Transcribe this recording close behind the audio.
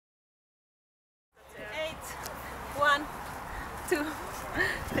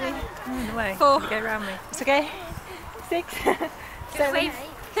the way. 4. Go around me. It's okay. 6, 7. Wave.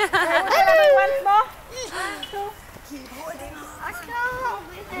 Once more. Keep holding on.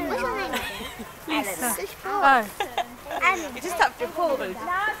 What's your name? Lisa. Oh. You just tapped your paw, though.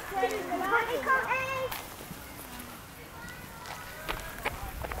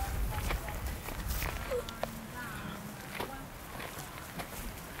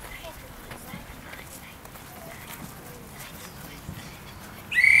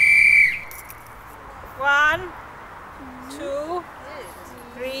 One, 2,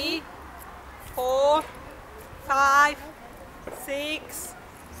 3, 4, 5, 6,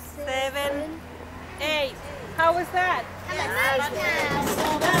 7, 8. How was that?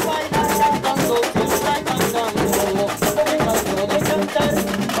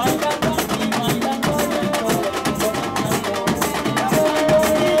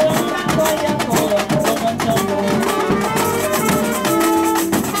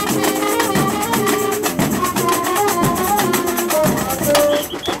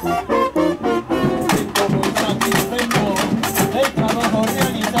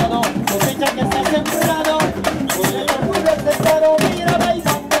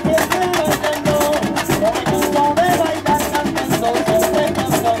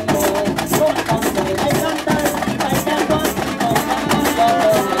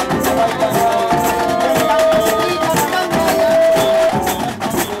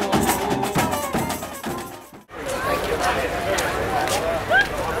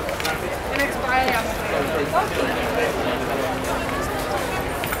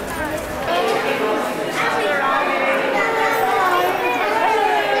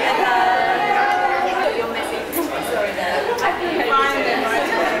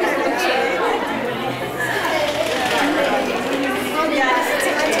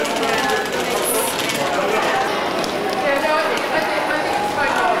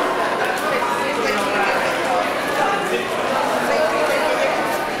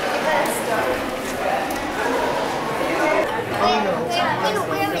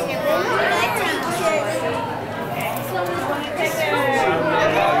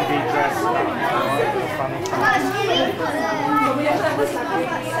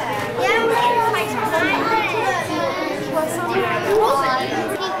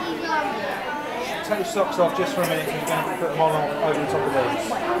 Take your socks off just for a minute and you're going to put them on over the top of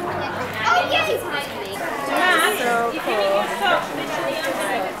these. Oh, yes! So cool.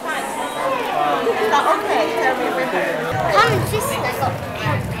 Okay, tell me everything. Come and sister got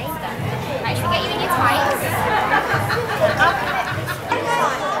apparently. Right, should we get you in your tights?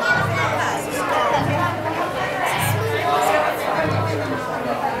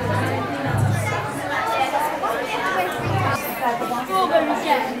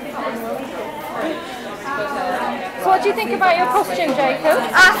 So what do you think about your costume, Jacob?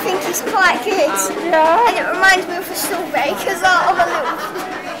 I think it's quite good. Yeah. And it reminds me of a strawberry because of a little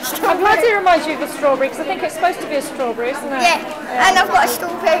I'm glad it reminds you of a strawberry because I think it's supposed to be a strawberry, isn't it? Yeah, and I've got a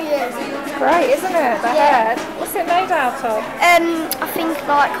strawberry ears. It's great, isn't it? The head. What's it made out of? I think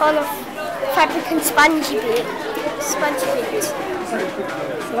like kind of fabric and spongy bit. Spongy bit.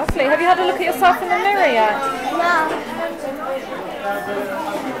 It's lovely. Have you had a look at yourself in the mirror yet? No.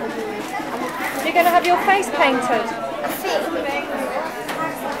 You're going to have your face painted? I think.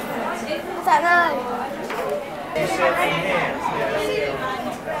 I don't know.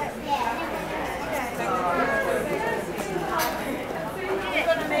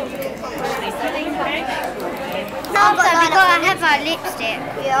 Also, we've got to have our lipstick.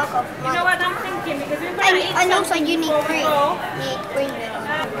 Yeah, I've got You know what I'm thinking? Because we've got and also you need green.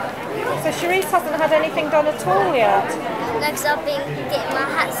 So Charisse hasn't had anything done at all yet? Next, I've been getting my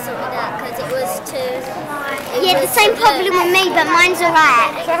hat sorted out because it was too... Yeah, the same problem with me, but mine's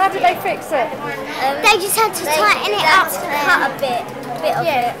alright. So how did they fix it? They just had to tighten it up. Cut a bit of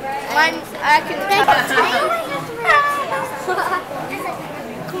it. Mine's, I can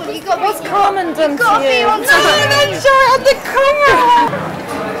What's Carmen done to you? be on Show it on the camera!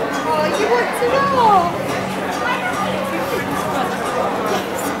 Oh, you want to know?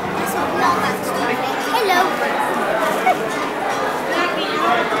 Hello.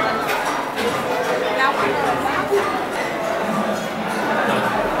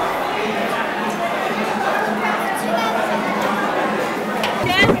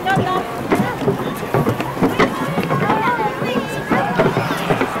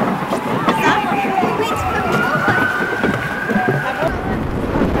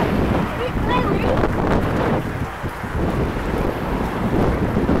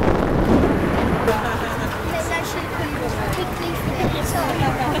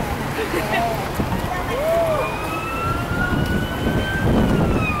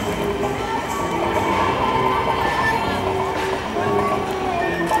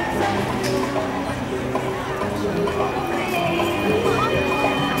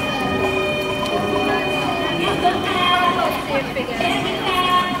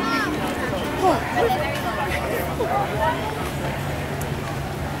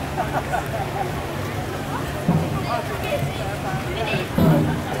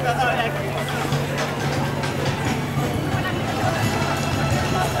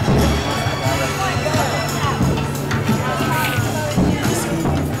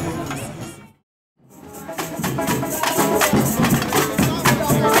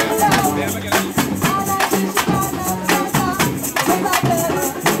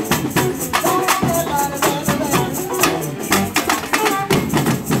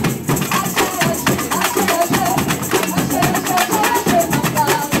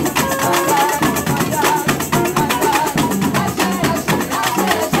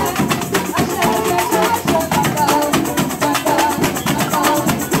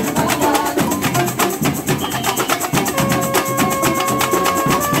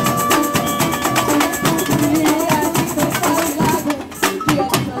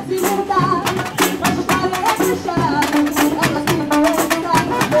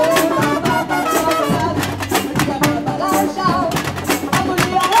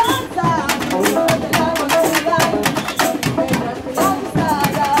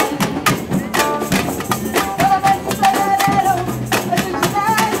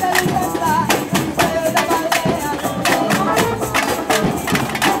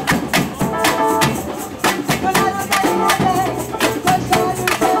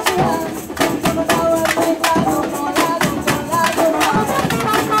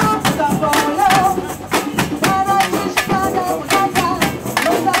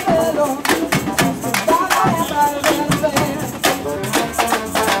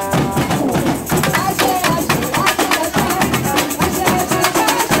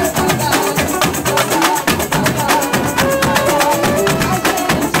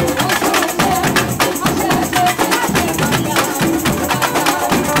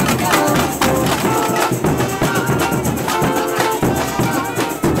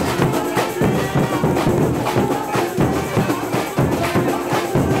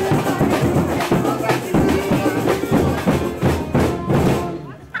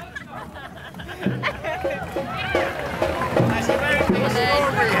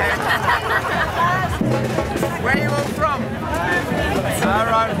 Where are you all from? All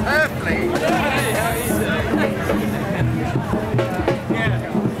right, Purfleet.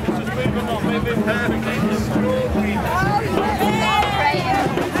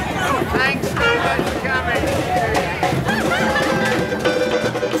 Thanks very much for coming.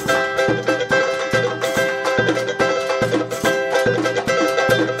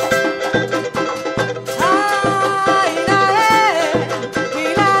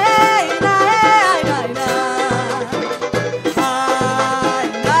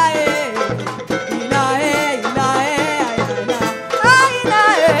 Inae, inae, inae.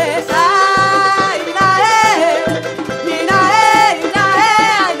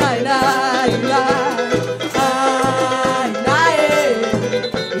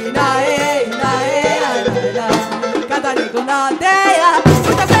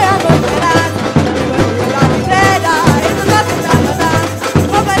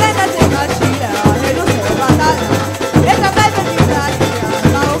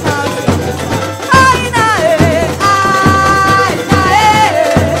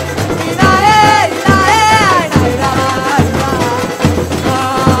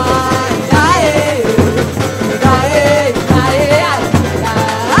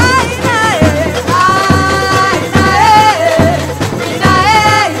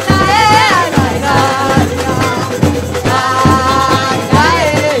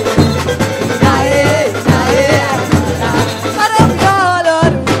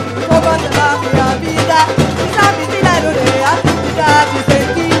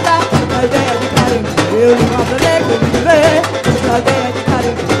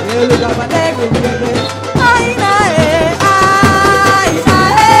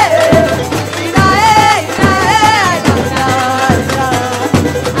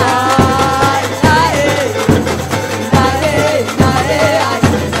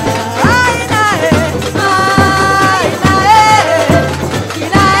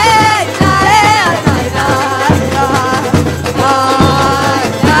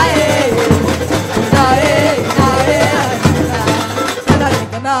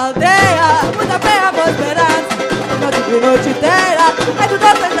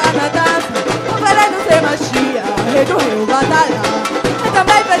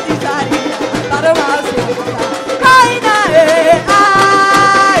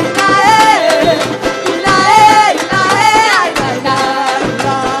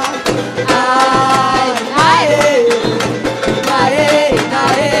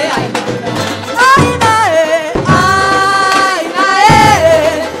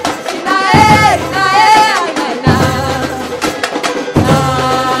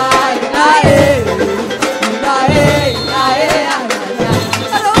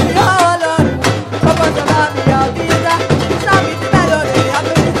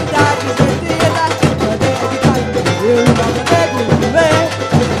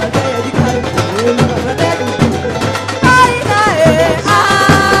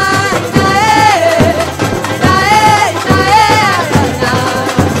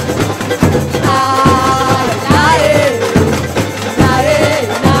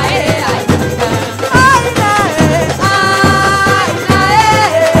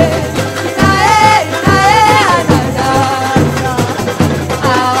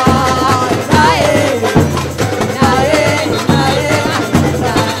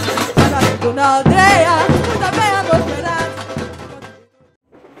 la aldea, muita bem prosperada.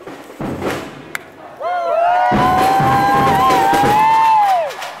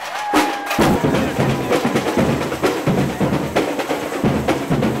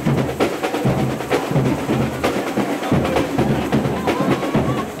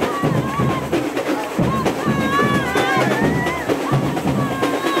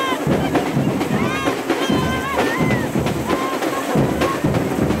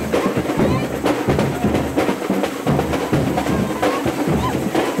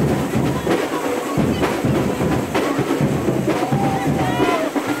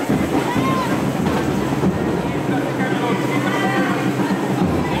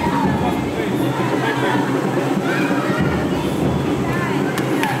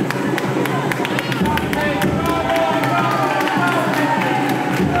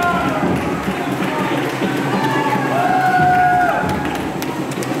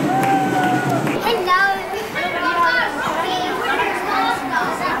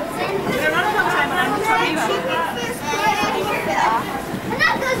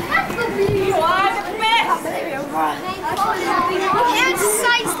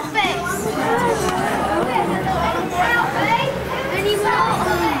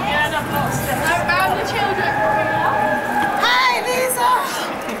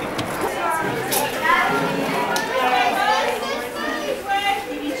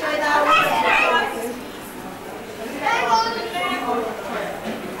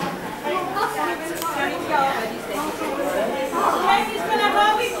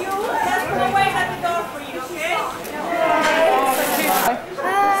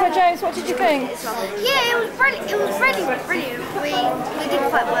 What did you think? Yeah, it was brilliant. It was really brilliant. We did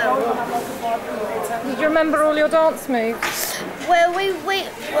quite well. Did you remember all your dance moves? Well,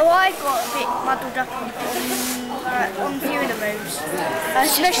 I got a bit muddled up on a few of the moves,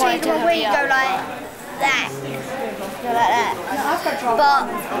 especially the one where you go like that, But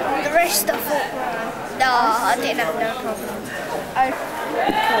the rest I thought, no, I didn't have no problem. Oh,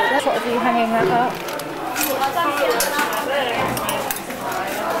 cool. That's what of you hanging that up.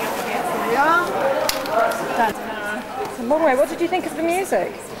 Mongwei, what did you think of the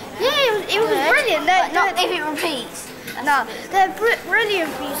music? Yeah, it was brilliant. Not if it repeats. No, they're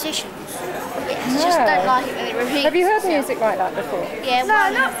brilliant musicians. I just don't like it when it repeats. Have you heard music like that before? Yeah,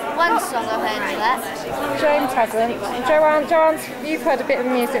 one song I've heard of that. James hasn't. Joanne, you've heard a bit of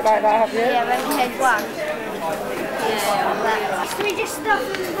music like that, have you? Yeah, I've only heard one. Can we just stuff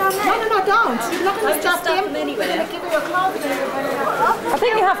them down there? No, don't. You're not going to stuff them anywhere. We're going to give you your clothing. I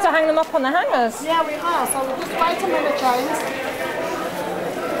think you have to hang them up on the hangers. Yeah, we are. So we'll just wait a minute, James.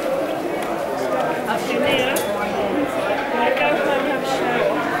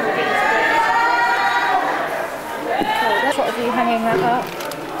 That's what of you hanging that up.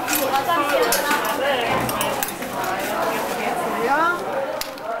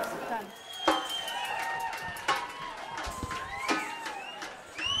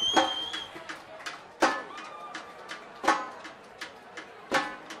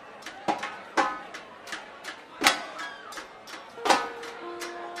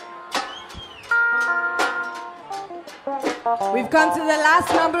 We've come to the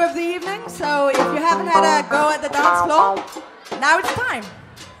last number of the evening, so if you haven't had a go at the dance floor, now it's time.